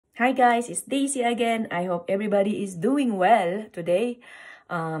Hi guys, it's Daisy again. I hope everybody is doing well today.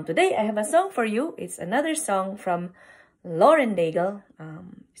 Today I have a song for you. It's another song from Daigle.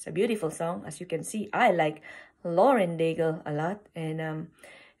 It's a beautiful song. As you can see, I like Daigle a lot. And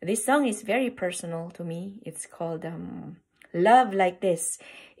this song is very personal to me. It's called Love Like This.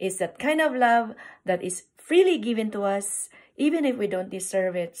 It's that kind of love that is freely given to us, even if we don't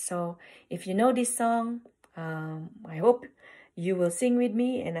deserve it. So if you know this song, I hope you will sing with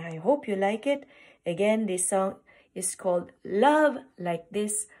me and I hope you like it. Again, this song is called Love Like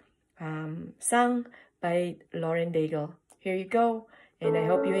This, sung by Daigle. Here you go, and I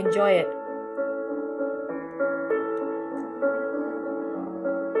hope you enjoy it.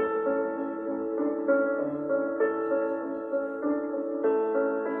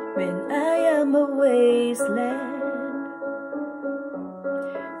 When I am a wasteland,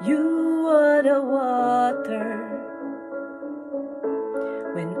 you are the water.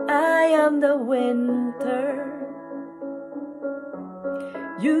 When I am the winter,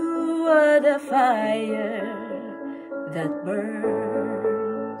 you are the fire that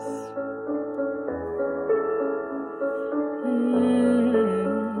burns.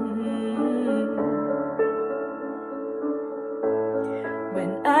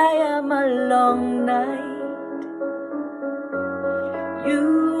 When I am a long night,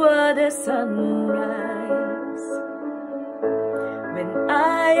 you are the sunrise. When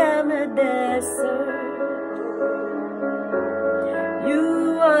I am a desert,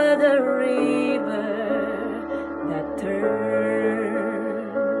 you are the river that turns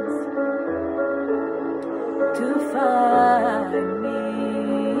to find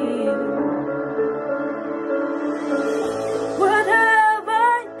me. What have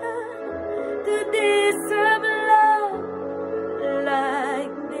I done to deserve love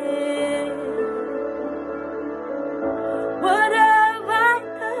like this? What have I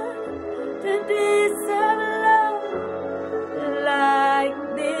done to deserve love like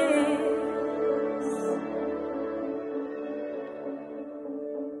this?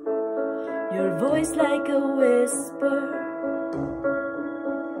 Your voice like a whisper,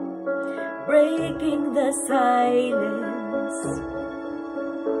 breaking the silence.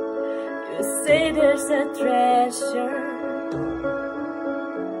 You say there's a treasure.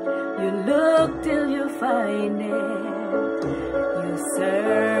 You look till you find it. You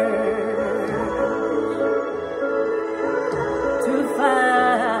search to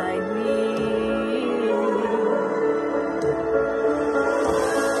find me.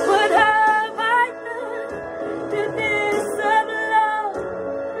 What have I done to deserve love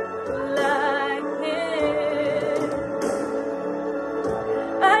like this?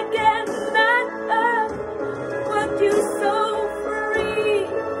 I cannot earn what you so freely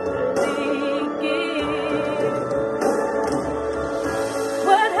give.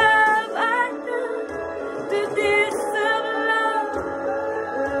 What have I done to deserve love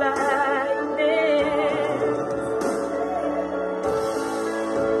like this?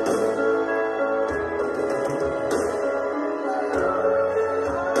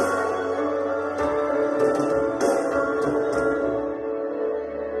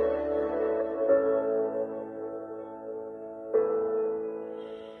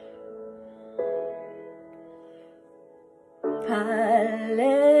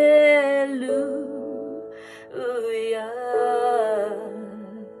 Hallelujah.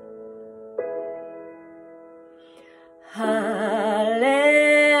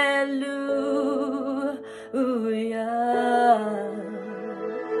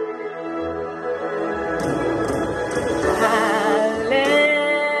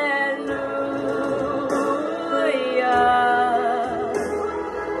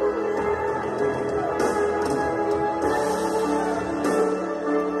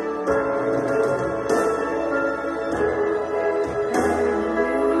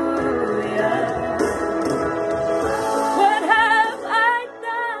 What have I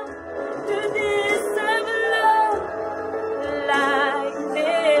done to deserve love like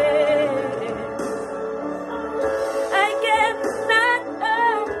this? I cannot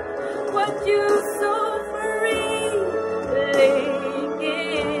earn what you so freely give.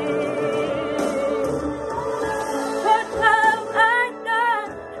 What have I done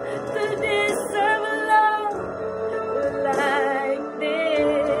to deserve love like this?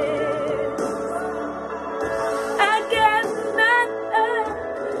 I cannot earn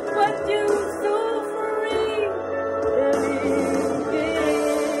what you so freely give.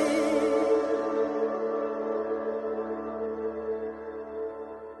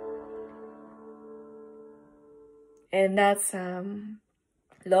 And that's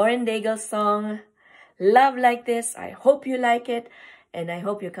Daigle's song, Love Like This. I hope you like it. And I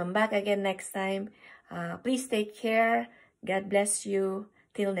hope you come back again next time. Please take care. God bless you.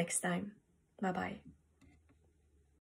 Till next time. Bye-bye.